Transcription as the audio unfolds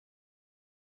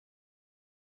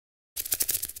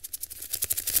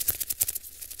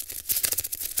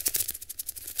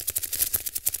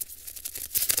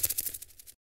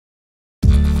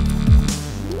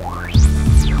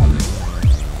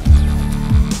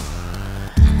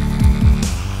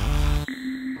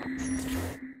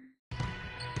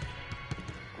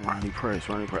price.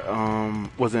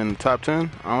 Was it in the top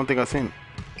 10? I don't think I seen it.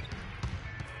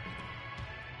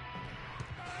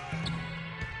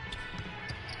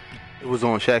 It was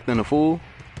on Shaqtin' the Fool.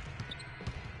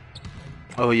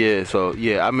 Oh yeah, so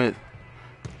yeah, I missed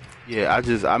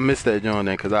that joint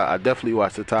then, cause I definitely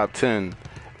watched the top 10.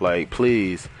 Like,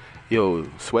 please, yo,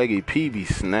 Swaggy P be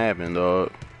snapping,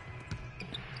 dog.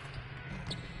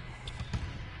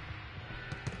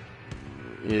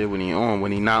 Yeah, when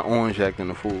he not on Shaqtin'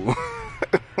 the Fool.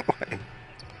 Like,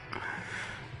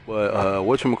 but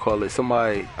whatchamacallit,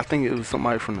 somebody, I think it was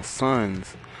somebody from the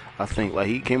Suns. I think, like,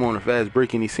 he came on a fast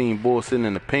break and he seen Bull sitting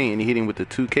in the paint and he hit him with the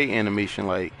 2K animation,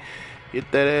 like,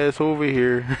 get that ass over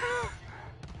here.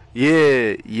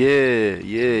 Yeah,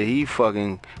 he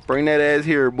fucking bring that ass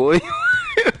here, boy.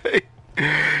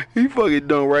 He fucking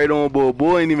done right on,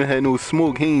 boy ain't even had no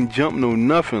smoke, he ain't jump no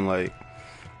nothing. Like,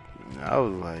 I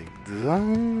was like,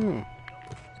 damn.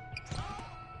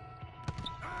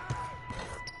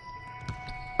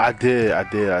 I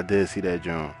did see that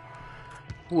jump.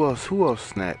 Who else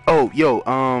snapped? Oh, yo,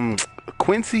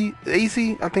 Quincy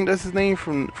AC, I think that's his name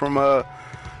from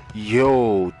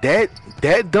yo, that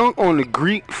dunk on the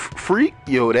Greek freak,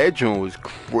 yo, that joint was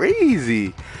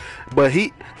crazy. But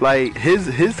he, like,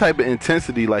 his type of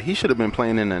intensity, like, he should have been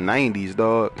playing in the 90s,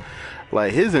 dog.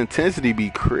 Like, his intensity be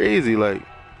crazy. Like,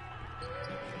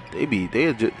 they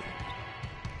just,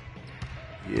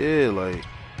 yeah, like,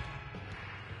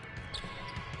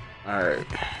 all right,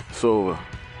 so.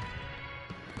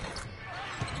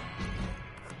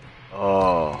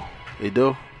 Oh, they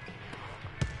do?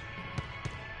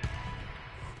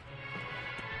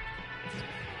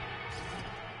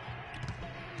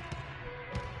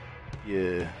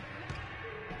 Yeah.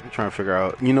 I'm trying to figure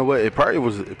out. You know what? It probably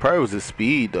was the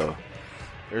speed though.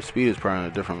 Their speed is probably on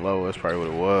a different level. That's probably what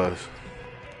it was.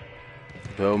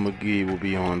 Bell McGee will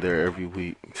be on there every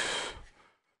week.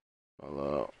 Hold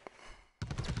up.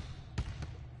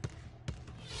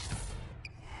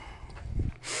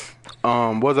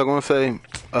 What was I gonna say?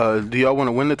 Do y'all want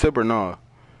to win the tip or no?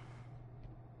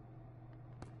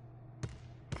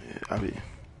 Yeah, I be.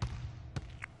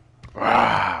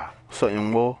 What's up,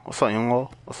 young wall? What's up, young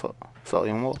wall? What's up,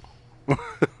 young wall? Yo,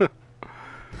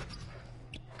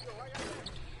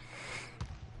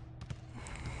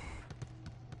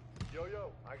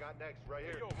 I got next right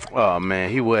here. Oh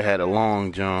man, he would had a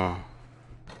long John.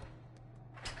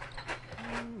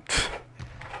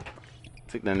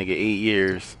 Took that nigga 8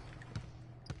 years.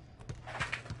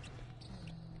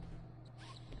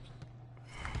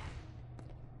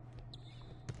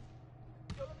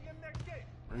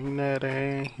 Bring that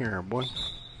in here, boy.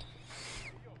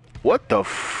 What the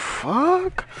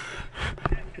fuck?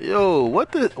 Yo,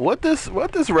 what this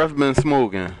ref been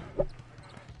smoking?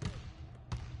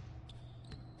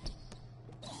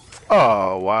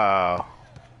 Oh wow.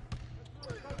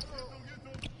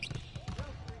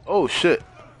 Oh shit.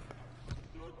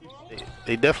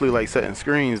 They definitely like setting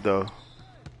screens though.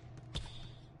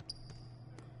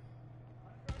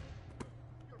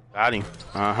 Got him.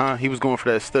 He was going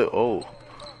for that step. Oh.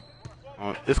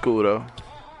 It's cool though.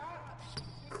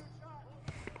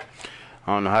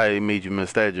 I don't know how they made you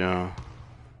miss that, John.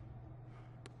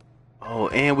 Oh,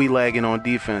 and we lagging on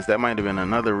defense. That might have been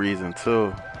another reason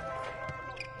too.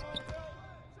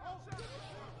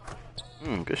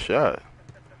 Good shot.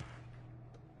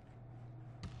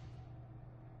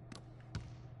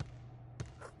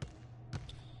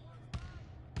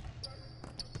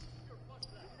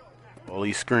 All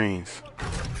these screens.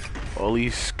 All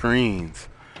these screens.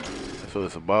 That's what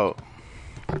it's about.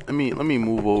 Let me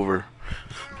move over.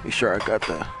 Make sure I got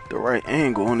the right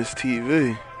angle on this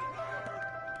TV.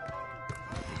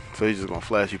 So he's just gonna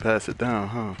flash you pass it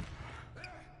down,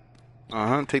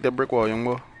 huh? Take that brick wall, young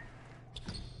boy.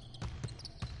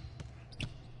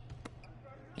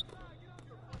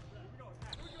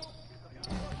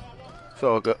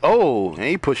 So good. Oh, and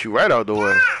he pushed you right out the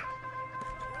way.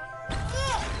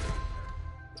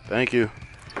 Thank you.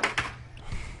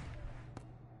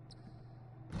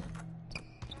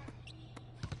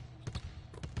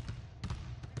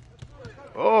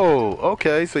 Oh,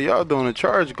 okay. So y'all doing a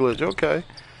charge glitch. Okay.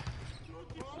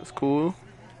 That's cool.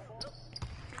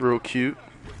 Real cute.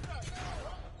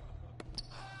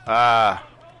 Let's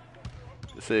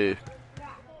see.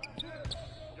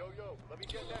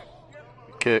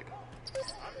 Kick.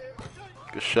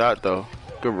 Good shot, though.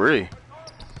 Good re.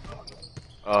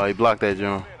 Oh, he blocked that,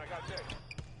 John.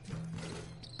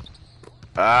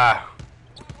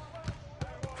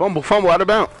 Fumble out of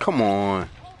bounds. Come on.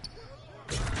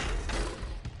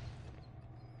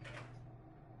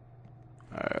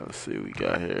 Alright, let's see what we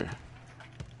got here.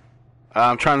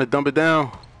 I'm trying to dump it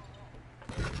down.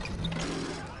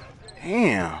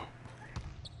 Damn.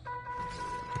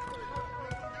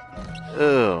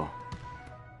 Ew.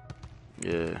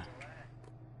 Yeah.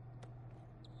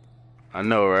 I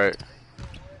know, right?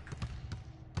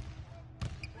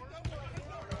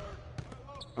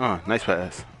 Nice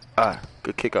pass.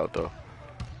 Good kick out though.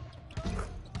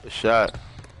 Good shot.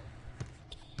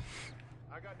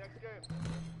 I got next game.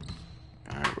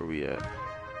 Alright, where we at?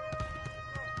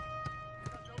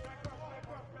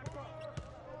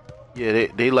 Yeah,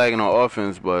 they lagging on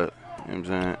offense, but you know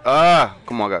what I'm saying?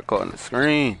 Come on, I got caught in the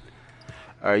screen.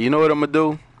 Alright, you know what I'm gonna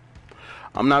do?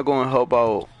 I'm not gonna help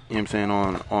out, you know what I'm saying,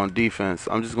 on defense.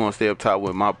 I'm just gonna stay up top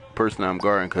with my person I'm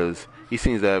guarding because he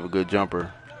seems to have a good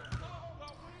jumper.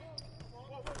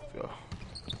 Let's go.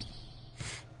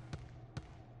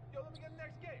 Yo, let me get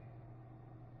next game.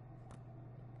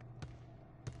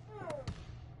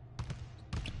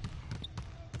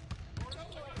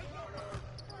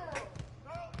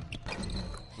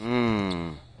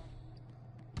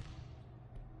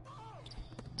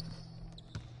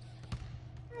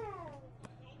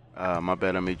 My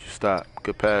bad, I made you stop.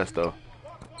 Good pass though.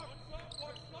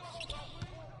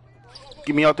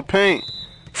 Get me out the paint.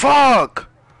 Fuck!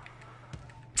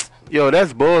 Yo,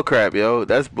 that's bullcrap, yo.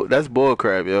 That's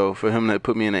bullcrap, yo. For him to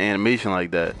put me in an animation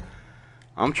like that.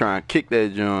 I'm trying to kick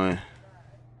that joint.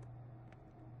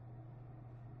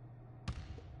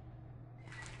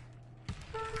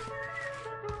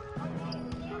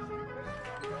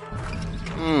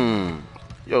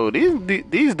 Yo,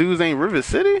 these dudes ain't River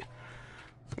City?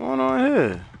 What's going on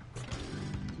here?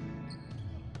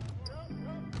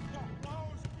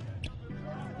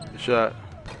 Good shot.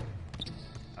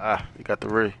 We got the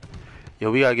Ray.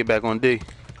 Yo, we gotta get back on D.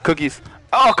 Cookies.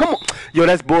 Oh, come on. Yo,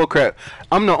 that's bullcrap.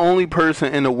 I'm the only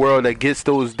person in the world that gets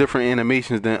those different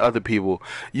animations than other people.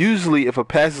 Usually, if a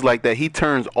pass is like that, he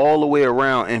turns all the way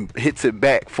around and hits it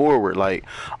back forward. Like,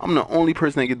 I'm the only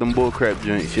person that get them bullcrap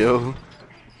joints, yo.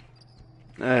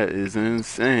 That is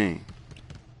insane.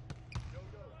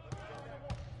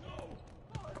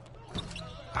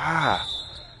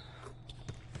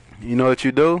 You know what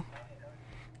you do?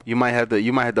 You might have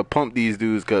to pump these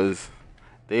dudes because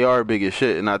they are big as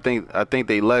shit, and I think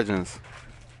they legends.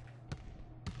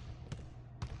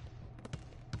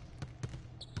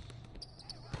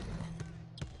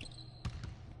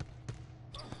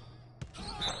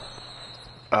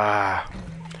 Alright,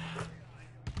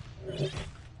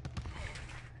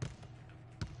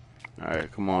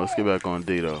 come on, let's get back on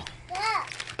D though.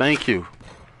 Thank you.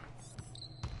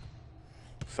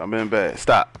 Stop being bad.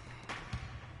 Stop.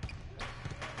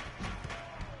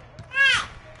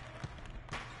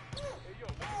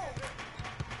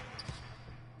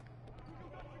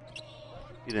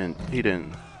 He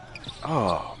didn't.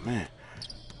 Oh man.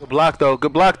 Good block though.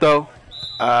 Good block though.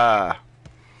 Yeah.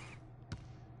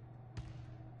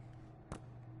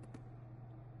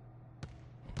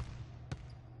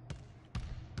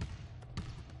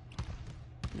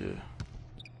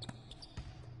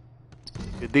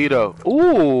 Good D though.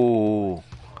 Ooh.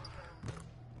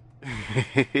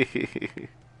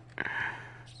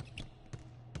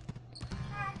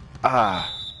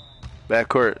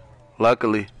 Backcourt.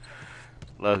 Luckily.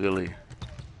 I'm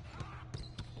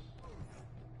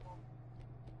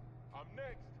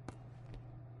next.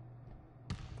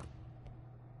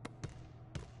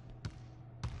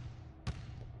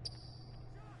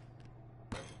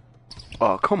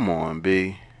 Oh, come on,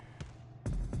 B.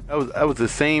 That was the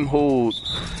same hold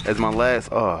as my last.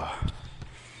 Yo,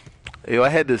 I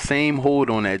had the same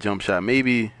hold on that jump shot.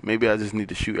 Maybe I just need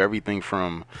to shoot everything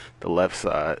from the left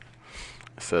side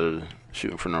instead of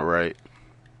shooting from the right.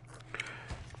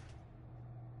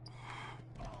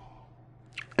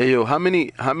 Hey yo, how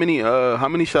many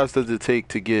shots does it take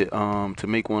to get to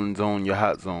make one zone your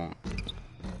hot zone?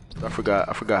 I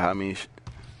forgot how many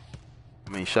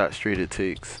shots straight it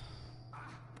takes.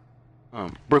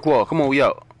 Brick wall, come on, we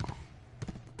out.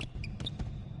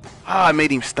 I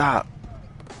made him stop.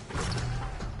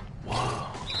 Whoa.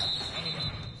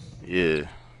 Yeah.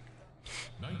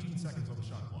 19 seconds on the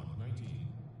shot clock. 19.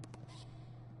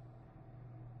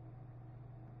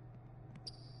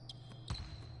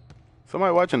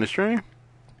 Somebody watching the stream?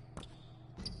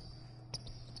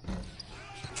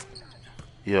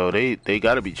 Yo, they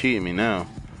gotta be cheating me now.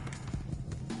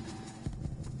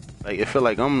 Like, it feel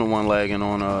like I'm the one lagging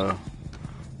on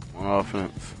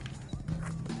offense.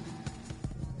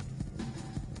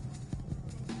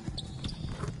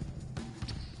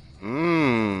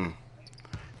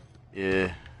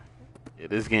 Yeah. Yeah,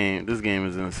 this game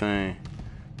is insane.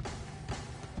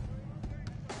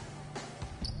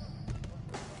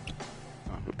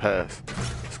 Good pass.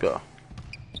 Let's go.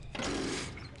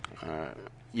 Alright.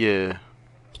 Yeah.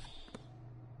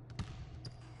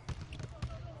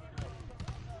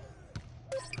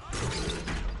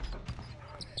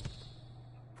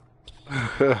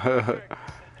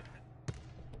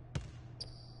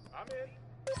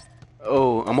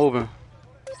 Oh, I'm open.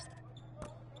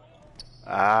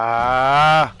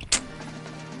 Ah.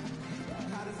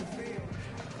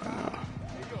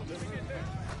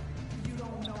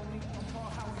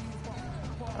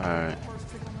 Alright.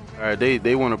 Alright,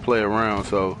 they want to play around,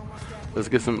 so let's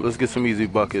get some easy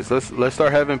buckets. Let's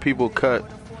start having people cut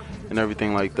and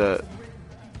everything like that.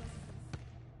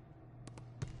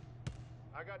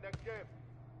 I got next game.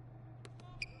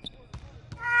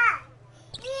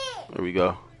 There we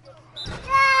go.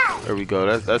 There we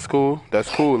go. That's cool. That's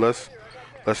cool. Let's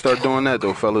start doing that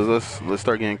though, fellas. Let's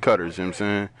start getting cutters, you know what I'm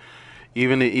saying?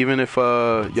 Even if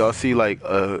y'all see like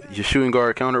your shooting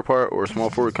guard counterpart or a small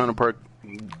forward counterpart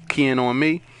keying on me,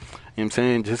 you know what I'm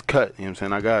saying? Just cut, you know what I'm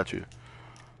saying? I got you.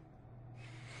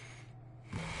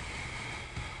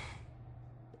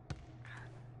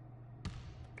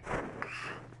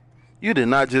 You did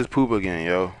not just poop again,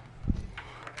 yo.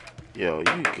 Yo,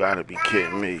 you gotta be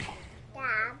kidding me.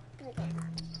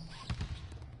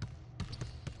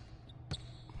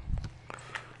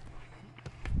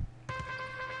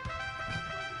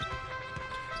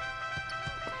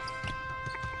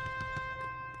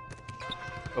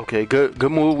 Okay,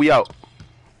 good move. We out.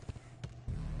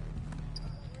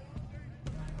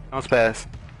 Bounce pass.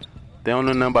 They don't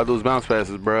know nothing about those bounce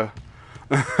passes, bruh.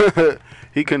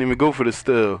 He couldn't even go for the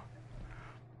steal.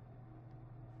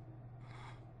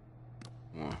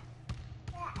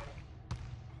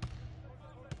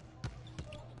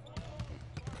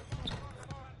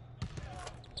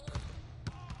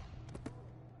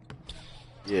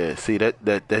 Yeah, see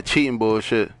that cheating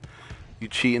bullshit. You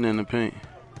cheating in the paint.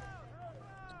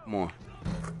 Come on.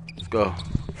 Let's go.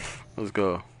 Let's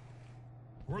go.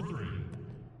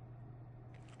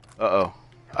 Uh-oh.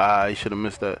 Ah, you should have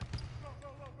missed that.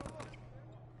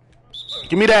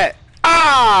 Give me that.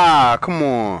 Ah, come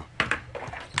on.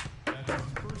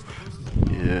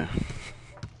 Yeah.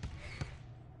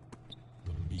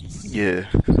 Yeah.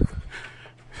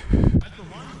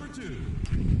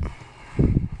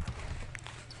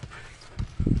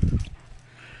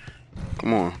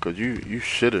 Come on, cause you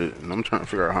shit it, and I'm trying to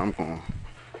figure out how I'm gonna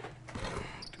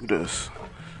do this.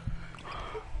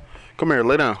 Come here,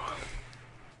 lay down.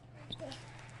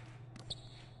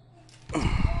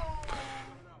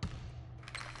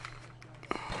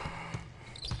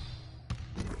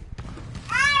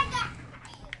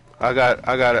 I got it.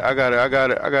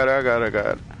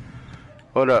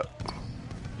 Hold up.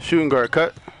 Shooting guard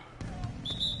cut.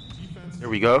 There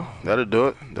we go. That'll do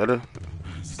it. That'll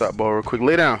stop ball real quick.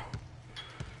 Lay down.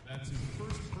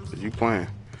 You playing?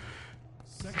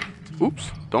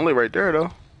 Oops! Don't lay right there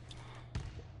though.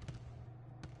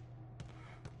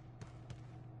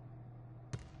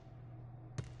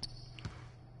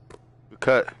 Good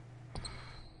cut.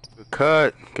 Good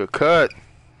cut. Good cut.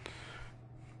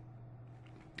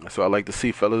 That's what I like to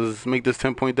see, fellas. Let's make this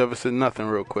 10-point deficit nothing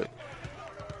real quick.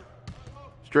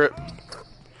 Strip.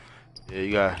 Yeah,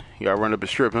 you got run up a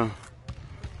strip, huh?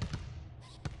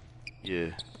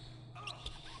 Yeah.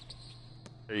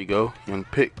 There you go, young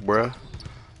pick, bruh.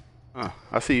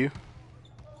 I see you.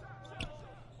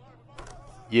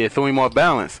 Yeah, throw him off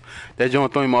balance. That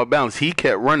joint threw him off balance. He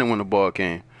kept running when the ball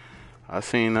came. I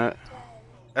seen that.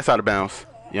 That's out of bounds.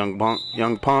 Young punk.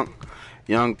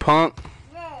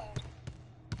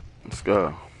 Let's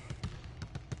go.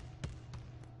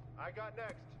 I got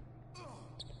next.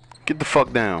 Get the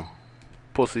fuck down,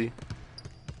 pussy.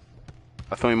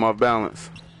 I threw him off balance.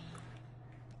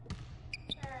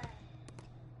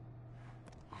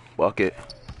 Bucket.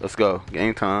 Let's go.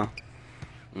 Game time.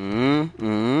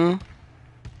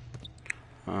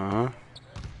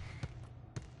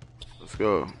 Let's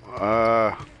go.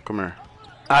 Come here.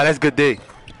 Ah, that's good D.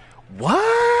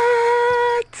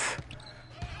 What?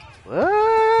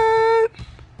 What?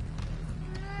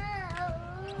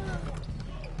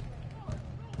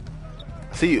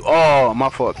 See you. Oh, my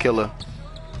fault, killer.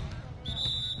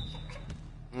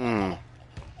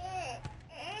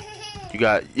 You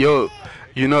got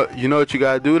You know what you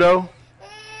gotta do though?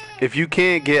 If you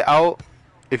can't get out,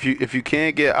 if you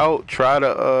can't get out, try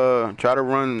to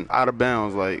run out of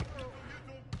bounds, like, you know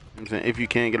what I'm saying, if you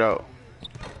can't get out.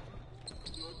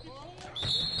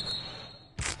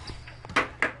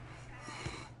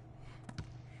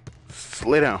 Just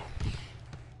lay down.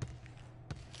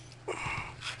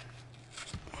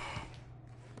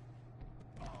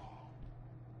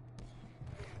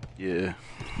 Yeah.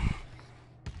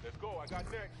 Let's go. I got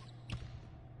next.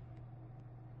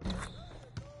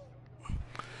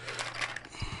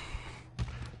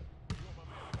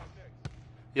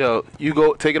 Yo, you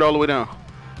go take it all the way down.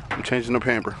 I'm changing the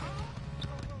pamper.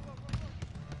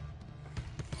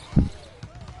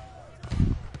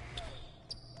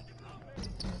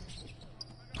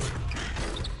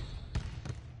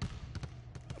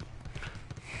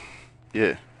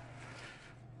 Yeah.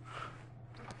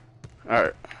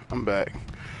 Alright, I'm back.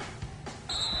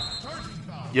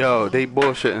 Yo, they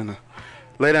bullshitting.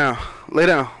 Lay down. Lay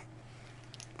down.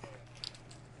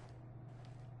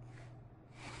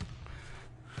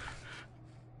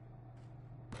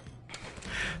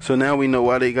 So now we know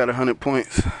why they got 100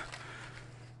 points.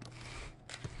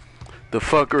 The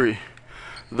fuckery.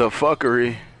 The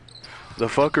fuckery. The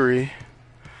fuckery.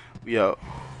 We out.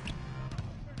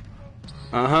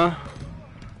 Uh-huh.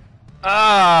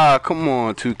 Ah, come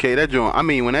on, 2K. That joint, I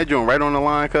mean, when that joint right on the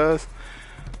line, cuz.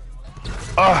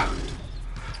 Ah.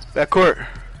 Back court.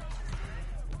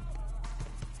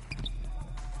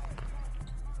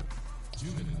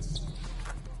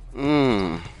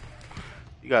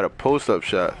 You got a post-up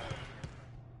shot.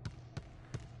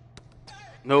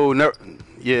 No, never.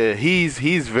 Yeah, he's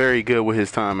very good with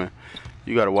his timing.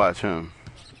 You gotta watch him.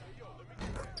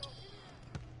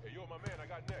 Hey, yo, my man, I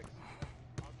got next.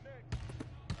 I'm next.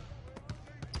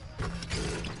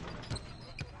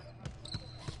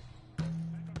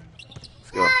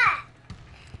 Let's go.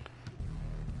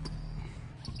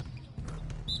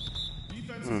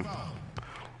 Defensive foul.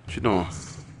 What you doing?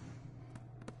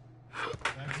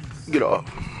 Get off.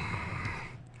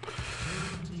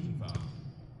 Team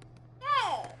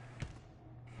foul.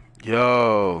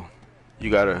 Yo, you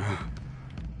gotta.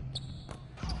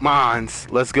 Mines.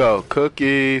 Let's go.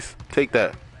 Cookies. Take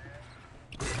that.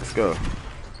 Let's go.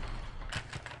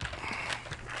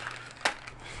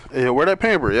 Hey, where that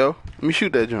paper, yo? Let me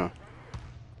shoot that jump.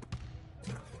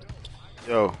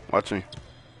 Yo, watch me.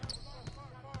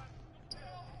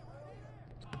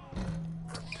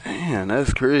 Damn,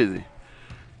 that's crazy.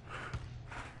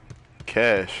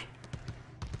 Cash.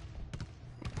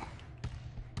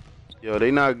 Yo,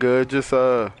 they not good. Just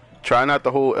try not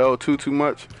to hold L2 too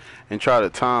much and try to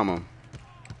time them.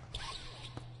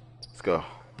 Let's go.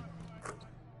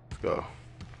 Let's go.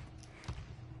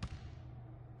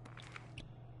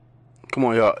 Come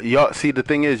on, y'all. Y'all see, the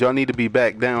thing is, y'all need to be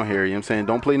back down here. You know what I'm saying?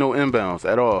 Don't play no inbounds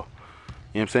at all. You know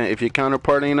what I'm saying? If your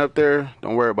counterpart ain't up there,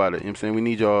 don't worry about it. You know what I'm saying? We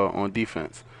need y'all on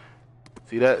defense.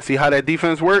 See that? See how that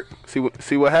defense work? See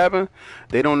what happened?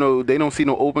 They don't know. They don't see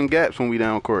no open gaps when we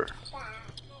down court.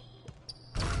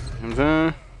 You know what I'm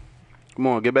saying? Come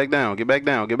on, get back down. Get back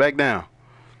down. Get back down.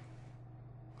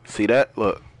 See that?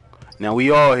 Look. Now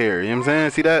we all here. You know what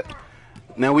I'm saying? See that?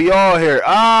 Now we all here.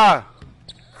 Ah!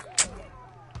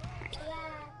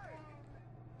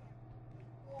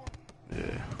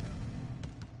 Yeah.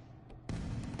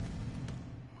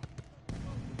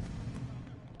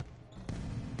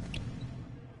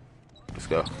 Let's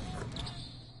go.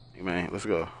 Hey, man, let's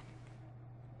go.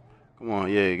 Come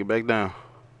on, yeah, get back down.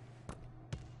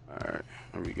 Alright,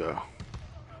 there we go.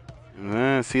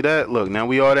 Man, see that? Look, now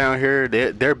we all down here.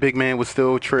 Their big man was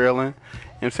still trailing. You know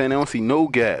what I'm saying? They don't see no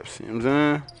gaps. You know what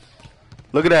I'm saying?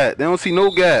 Look at that. They don't see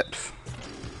no gaps.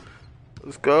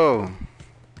 Let's go.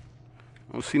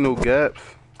 Don't see no gaps.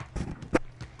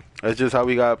 That's just how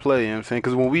we gotta play, you know what I'm saying?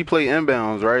 Because when we play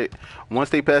inbounds, right?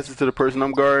 Once they pass it to the person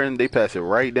I'm guarding, they pass it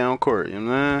right down court, you know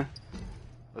what I'm saying?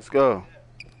 Let's go.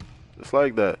 Just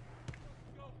like that.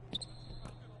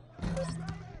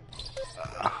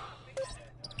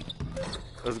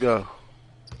 Let's go.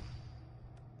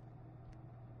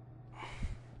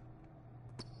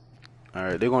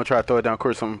 Alright, they're gonna try to throw it down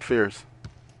court something fierce.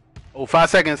 Oh, 5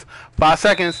 seconds. 5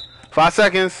 seconds. 5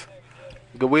 seconds.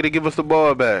 Good way to give us the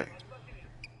ball back.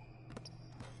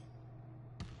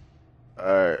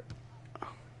 Alright.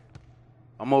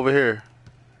 I'm over here. You know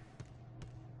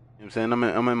what I'm saying?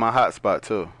 I'm in my hot spot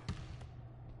too.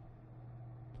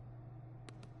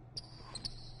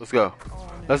 Let's go.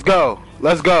 Let's go.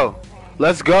 Let's go.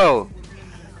 Let's go.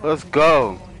 Let's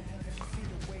go.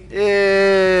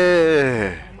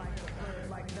 Yeah.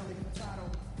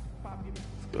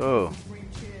 Let's go.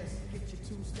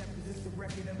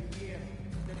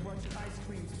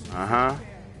 Uh-huh.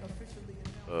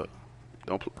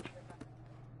 Don't play.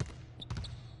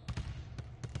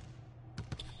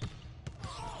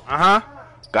 Uh-huh.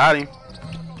 Got him.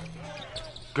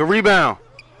 Good rebound.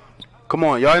 Come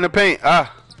on, y'all in the paint.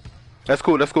 Ah. That's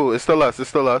cool, that's cool. It's still us, it's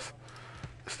still us.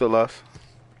 It's still us.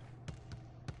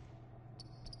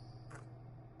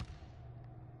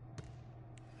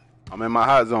 I'm in my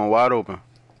hot zone, wide open.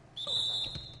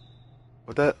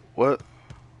 What that? What?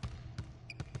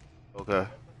 Okay.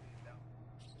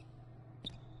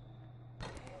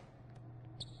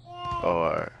 Oh,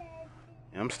 alright.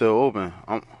 Yeah, I'm still open.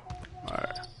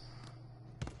 Alright.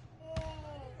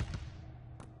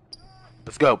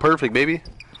 Let's go. Perfect, baby.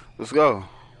 Let's go.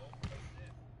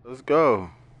 Let's go.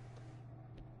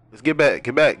 Let's get back.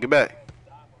 Get back. Get back.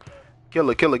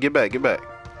 Killer, killer, get back. Get back.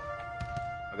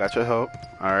 I got your help.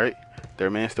 All right. Their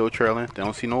man still trailing. They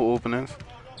don't see no openings.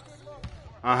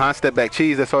 Step back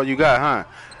cheese. That's all you got, huh?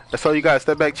 That's all you got.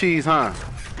 Step back cheese, huh?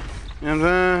 You know what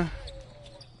I'm saying?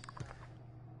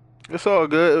 It's all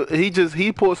good.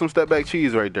 He pulled some step back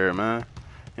cheese right there, man. You know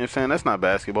what I'm saying? That's not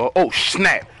basketball. Oh,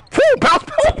 snap. Woo, bounce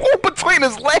between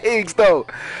his legs, though.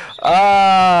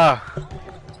 Nah,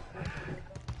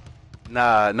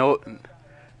 no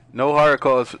hard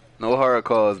calls. No hard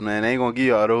calls, man. They ain't gonna give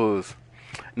you all those.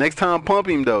 Next time, pump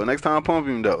him, though.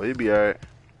 He'll be all right.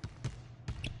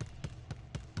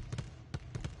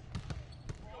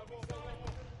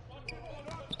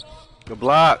 Good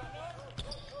block.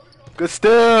 Good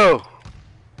steal.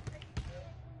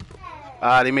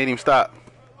 They made him stop.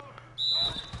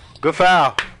 Good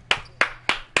foul.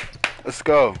 Let's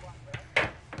go.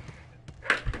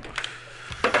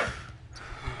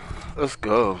 Let's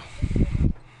go. You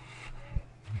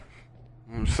know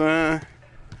what I'm saying?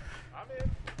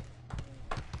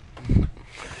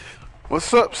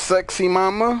 What's up, sexy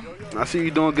mama? I see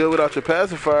you doing good without your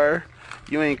pacifier.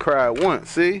 You ain't cried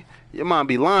once, see? Your mom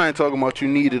be lying talking about you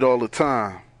need it all the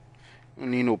time. You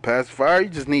don't need no pacifier, you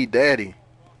just need daddy.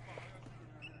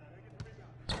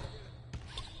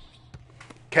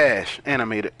 Cash,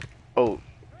 animated. Oh,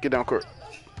 get down court.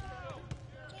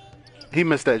 He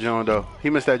missed that John, though.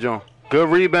 Good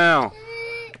rebound.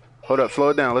 Hold up, slow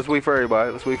it down. Let's wait for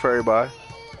everybody.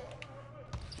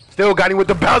 Still got him with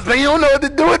the bounce, but he don't know what to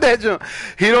do with that John.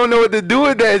 They don't know what to do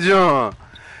with that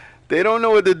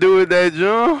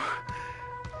John.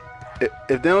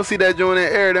 If they don't see that John in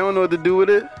the air, they don't know what to do with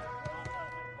it.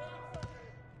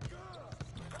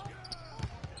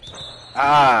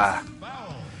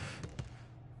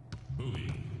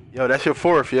 Yo, that's your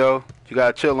fourth, yo. You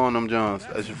gotta chill on them Johns.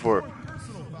 That's your fourth.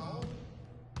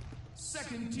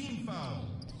 Second team foul.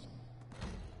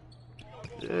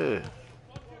 Yeah.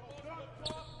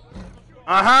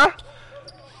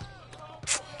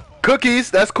 Cookies,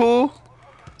 that's cool.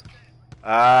 They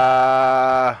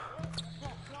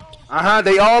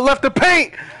all left the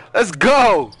paint. Let's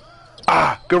go.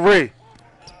 Good read.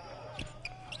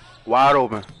 Wide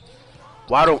open.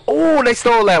 Oh, they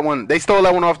stole that one.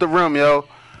 Off the rim, yo.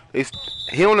 He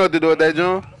don't know what to do with that,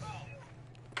 John.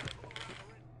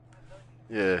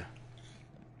 Yeah.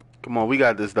 Come on, we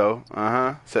got this, though.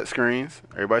 Set screens.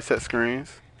 Everybody set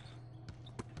screens.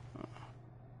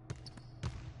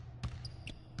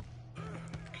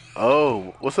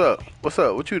 Oh, what's up?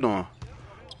 What you doing?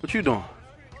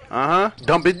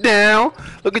 Dump it down.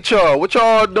 Look at y'all. What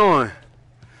y'all doing?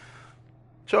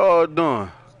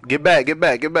 Get back.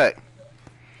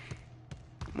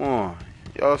 Come on.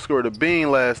 Y'all scored a bean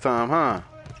last time, huh?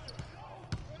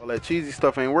 All that cheesy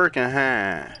stuff ain't working,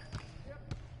 huh?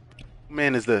 What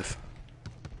man is this?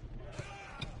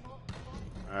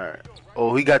 Alright.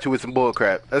 Oh, he got you with some bull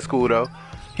crap. That's cool, though.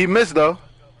 He missed, though.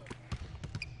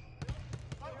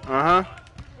 What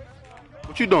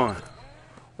you doing?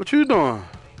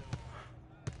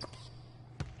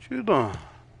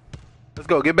 Let's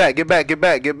go. Get back. Don't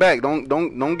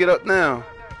get up now.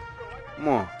 Come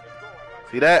on.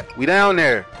 See that? We down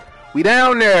there.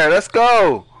 Let's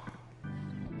go.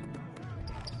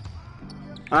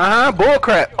 Bull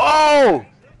crap. Oh!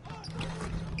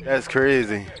 That's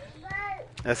crazy.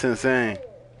 That's insane.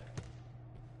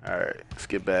 Alright, let's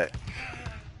get back.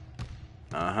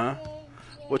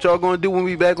 What y'all gonna do when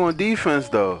we back on defense,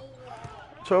 though?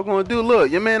 What y'all gonna do? Look,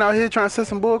 your man out here trying to set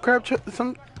some bull crap. Look,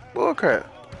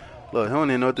 he don't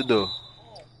even know what to do.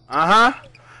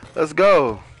 Let's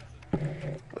go.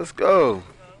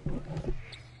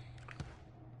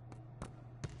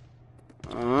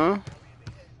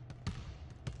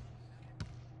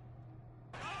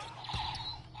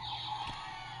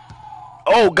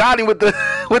 Oh, got him with the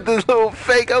little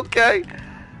fake. Okay.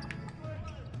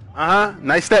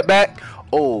 Nice step back.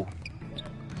 Oh.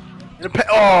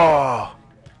 Oh.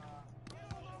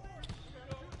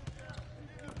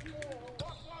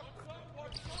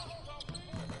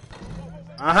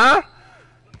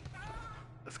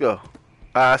 Let's go.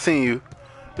 I seen you.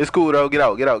 It's cool though. Get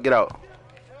out.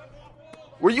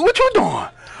 What you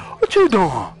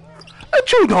doing?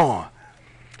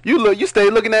 You stay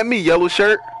looking at me, yellow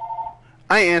shirt.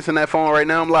 I ain't answering that phone right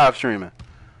now. I'm live streaming.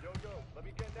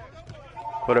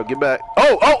 Hold up, get back.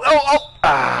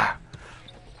 Oh.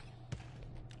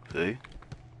 See?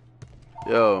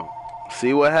 Yo,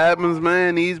 see what happens,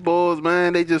 man? These Bulls,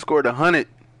 man, they just scored 100.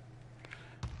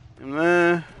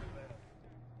 Man.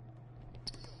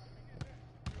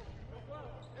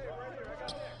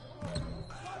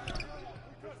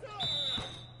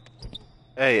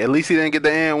 Hey, at least he didn't get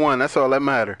the and one. That's all that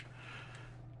matter.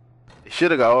 He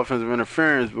should have got offensive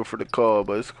interference before the call,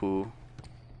 but it's cool.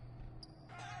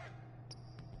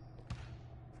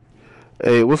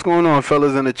 Hey, what's going on,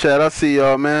 fellas in the chat? I see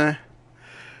y'all, man.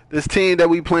 This team that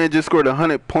we playing just scored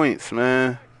 100 points,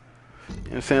 man. You know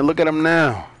what I'm saying? Look at them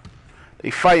now.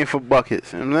 They fighting for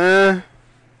buckets, man.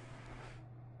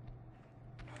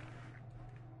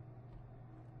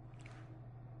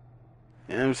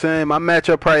 You know what I'm saying? My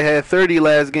matchup probably had 30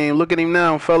 last game. Look at him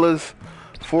now, fellas.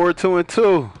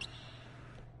 4-2-2.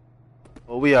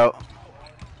 Oh, we out.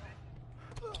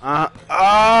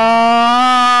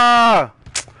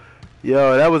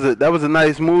 Yo, that was a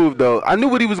nice move though. I knew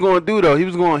what he was going to do though. He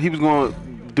was going to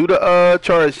do the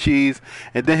charge cheese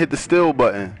and then hit the steal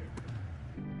button.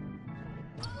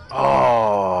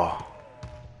 Oh.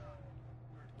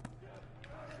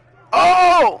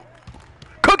 Oh!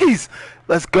 Cookies.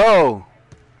 Let's go.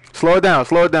 Slow it down.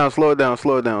 Slow it down. Slow it down.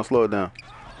 Slow it down. Slow it down.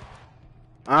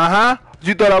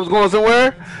 You thought I was going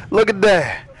somewhere? Look at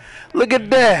that. Look at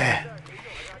that.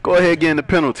 Go ahead and get in the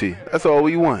penalty. That's all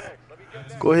we want.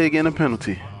 Go ahead and get in the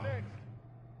penalty.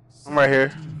 I'm right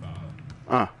here.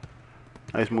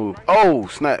 Nice move. Oh,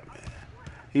 snap.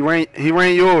 He ran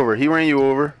you over. He ran you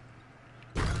over.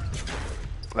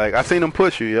 Like, I seen him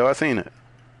push you, yo. I seen it.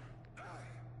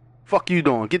 Fuck you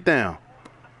doing? Get down.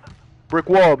 Brick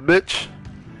wall, bitch.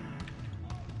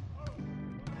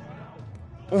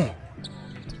 Ooh.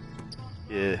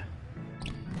 Yeah.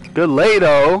 Good lay,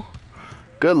 though.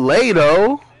 Good lay,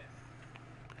 though.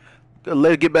 Good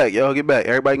lay. Get back, y'all. Get back.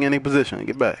 Everybody get in their position.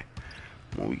 Get back.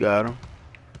 Well, we got him.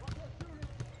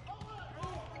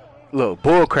 Look,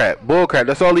 bull crap. Bull crap.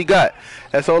 That's all he got.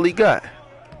 That's all he got.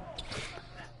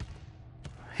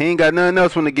 He ain't got nothing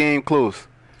else when the game close.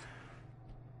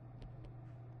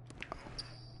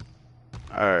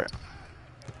 Alright.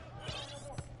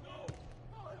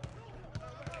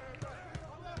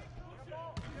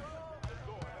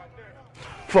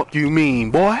 Fuck you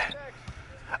mean, boy?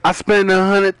 I spent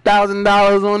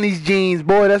 $100,000 on these jeans,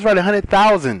 boy. That's right,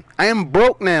 100,000. I am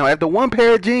broke now. After one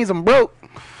pair of jeans, I'm broke.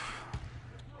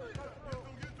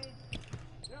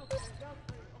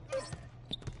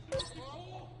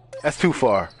 That's too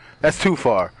far. That's too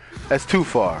far. That's too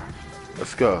far.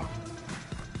 Let's go.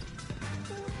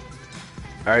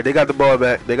 Alright, they got the ball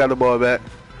back. They got the ball back.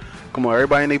 Come on,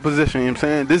 everybody in their position, you know what I'm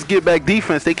saying? This get back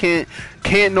defense, they can't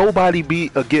nobody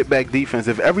beat a get back defense.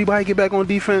 If everybody get back on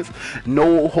defense,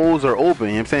 no holes are open,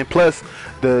 you know what I'm saying? Plus,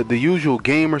 the usual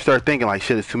gamers start thinking like,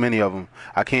 shit, there's too many of them.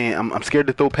 I'm scared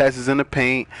to throw passes in the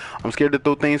paint. I'm scared to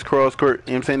throw things cross court,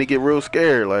 you know what I'm saying? They get real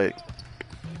scared, like.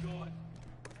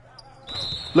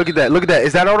 Look at that, look at that.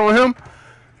 Is that out on him?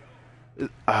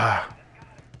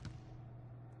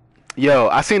 Yo,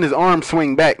 I seen his arm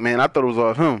swing back, man. I thought it was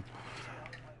off him.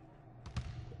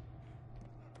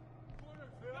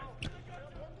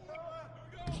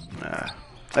 Nah,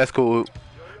 that's cool.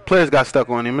 Players got stuck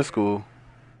on him. It's cool.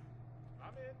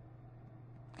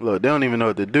 Look, they don't even know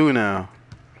what to do now.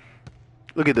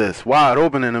 Look at this. Wide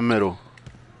open in the middle.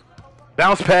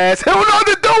 Bounce pass. He don't know what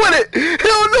to do with it. He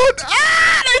don't know what to...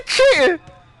 they cheating.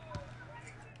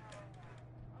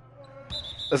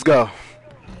 Let's go.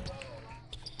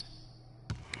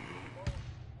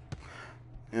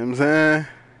 You know what I'm saying?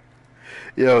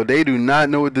 Yo, they do not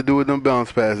know what to do with them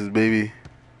bounce passes, baby.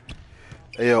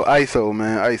 Hey, yo, ISO,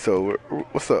 man. ISO.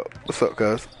 What's up? What's up,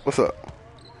 cuz? What's up?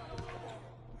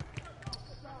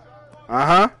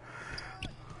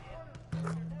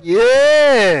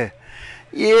 Yeah.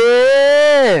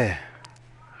 Yeah.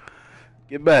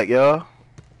 Get back, y'all.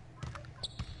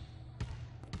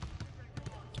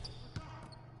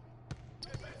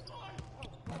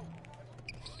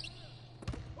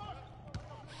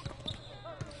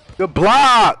 Good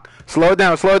block. Slow it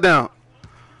down. Slow it down.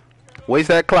 Waste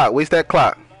that clock. Waste that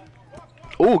clock.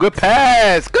 Ooh, good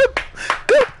pass.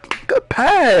 Good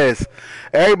pass.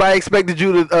 Everybody expected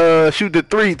you to shoot the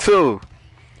three too.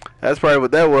 That's probably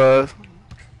what that was.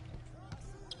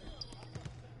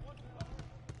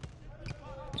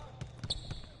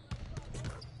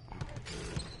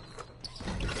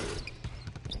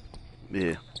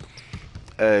 Yeah.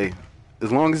 Hey,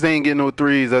 as long as they ain't getting no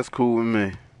threes, that's cool with me. You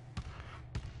know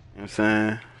what I'm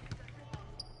saying?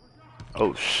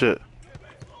 Oh shit.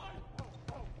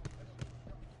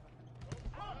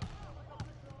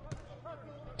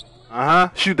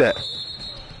 Shoot that.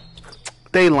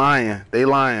 They lying. They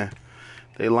lying.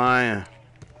 They lying.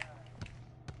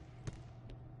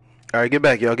 Alright, get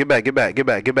back, y'all. Get back, get back, get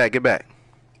back, get back, get back.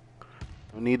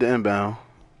 We need the inbound. You know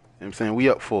what I'm saying? We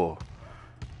up 4.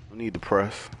 We need the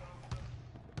press.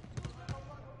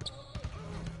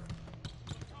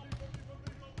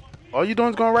 All you doing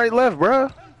is going right, left,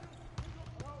 bruh.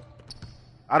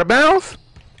 Out of bounds?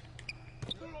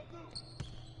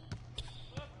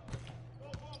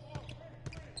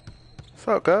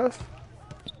 What's up, guys?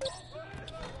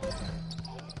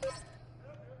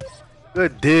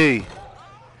 Good day.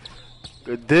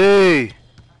 Good day.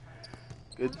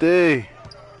 Good day.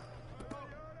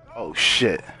 Oh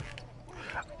shit.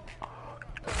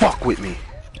 Fuck with me.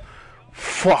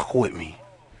 Fuck with me.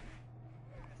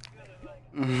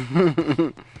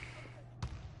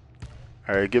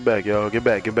 Alright, get back, y'all. Get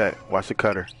back, get back. Watch the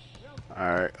cutter.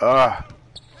 Alright.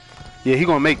 Yeah, he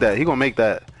gonna make that. He gonna make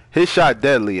that. His shot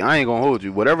deadly. I ain't gonna hold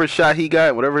you. Whatever shot he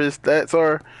got, whatever his stats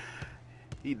are,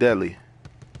 he deadly.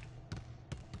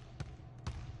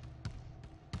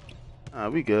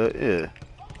 We good. Yeah.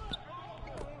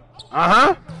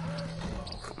 Uh-huh.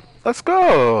 Let's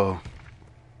go.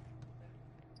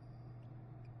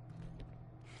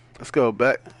 Let's go.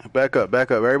 Back up.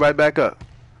 Back up. Everybody back up.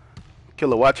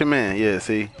 Killer, watch your man. Yeah,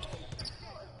 see?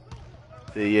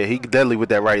 See, yeah, he deadly with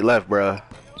that right left, bruh.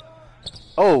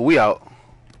 Oh, we out.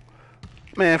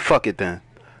 Man, fuck it then.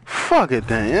 Fuck it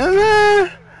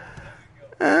then.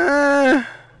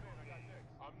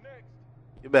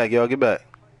 Get back, y'all. Get back.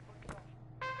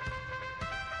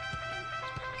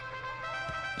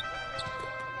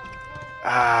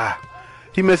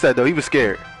 He missed that, though. He was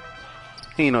scared.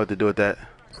 He didn't know what to do with that.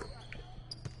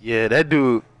 Yeah, that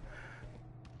dude.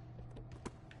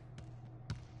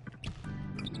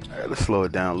 Alright, let's slow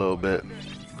it down a little bit.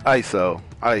 ISO.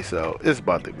 It's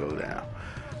about to go down.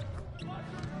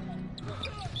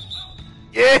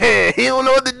 Yeah, he don't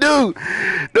know what to do.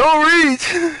 Don't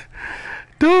reach.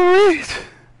 Don't reach.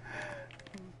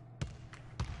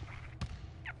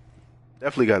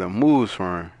 Definitely got the moves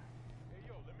for him.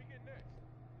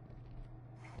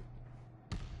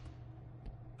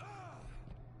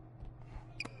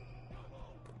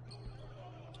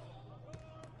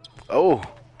 Oh.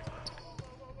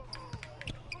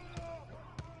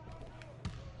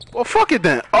 Well, fuck it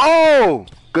then. Oh,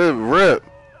 good rip.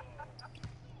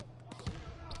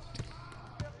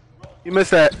 You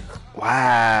missed that.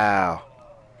 Wow.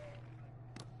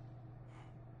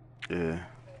 Yeah.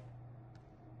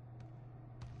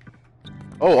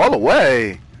 Oh, all the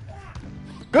way.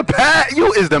 Good pass.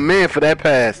 You is the man for that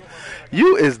pass.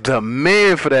 You is the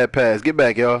man for that pass. Get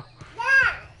back, y'all.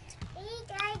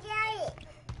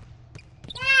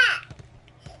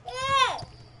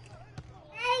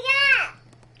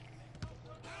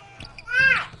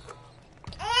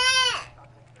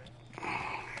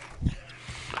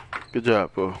 Good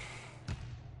job, bro.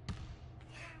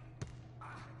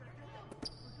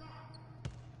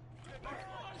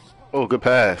 Oh, good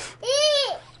pass.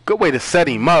 Good way to set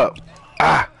him up.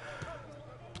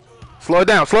 Slow it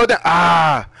down. Slow it down.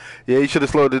 Yeah, you should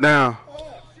have slowed it down.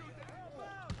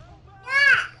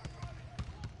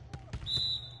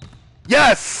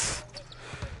 Yes.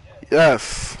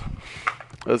 Yes.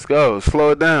 Let's go. Slow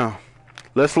it down.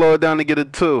 Let's slow it down to get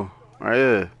it 2. Right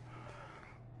here.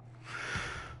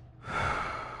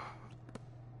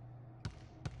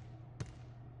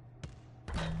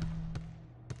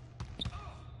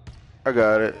 I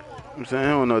got it. I'm saying I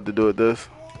don't know what to do with this.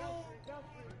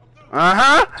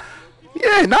 Yeah,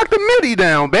 knock the midi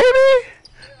down, baby.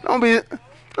 Don't be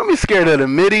scared of the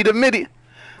midi. The midi.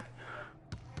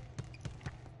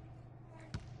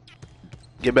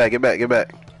 Get back, get back, get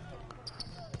back.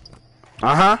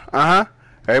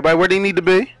 Everybody where they need to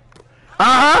be.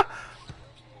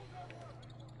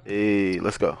 Hey,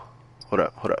 let's go. Hold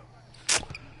up.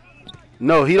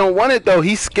 No, he don't want it though.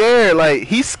 He's scared. Like,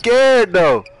 he's scared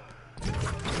though.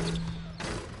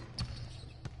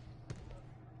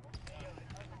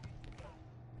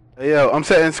 Hey, yo, I'm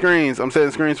setting screens. I'm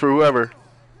setting screens for whoever.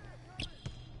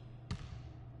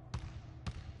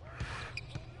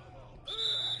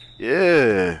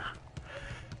 Yeah.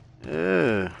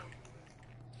 Yeah.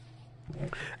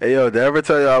 Hey, yo, did I ever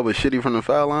tell you I was shitty from the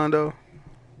foul line, though?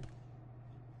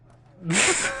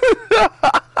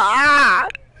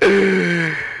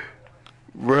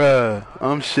 Bruh,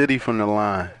 I'm shitty from the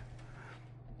line.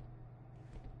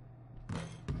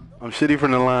 I'm shitty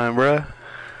from the line, bruh.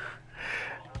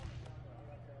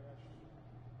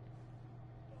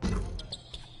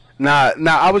 Nah,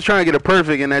 I was trying to get a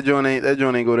perfect and that joint ain't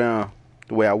go down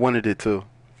the way I wanted it to.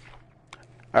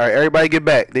 Alright, everybody get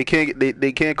back. They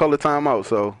can't call a timeout,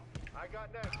 so.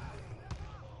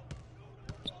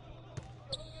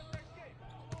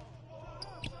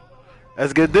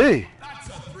 That's a good D.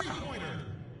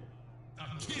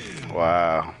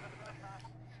 Wow.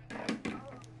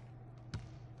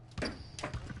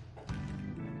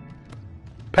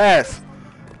 Pass.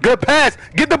 Good pass.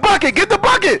 Get the bucket. Get the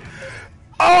bucket.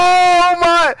 Oh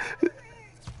my.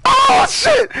 Oh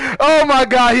shit. Oh my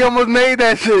God. He almost made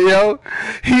that shit, yo.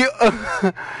 He.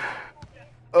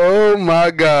 Oh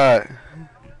my God.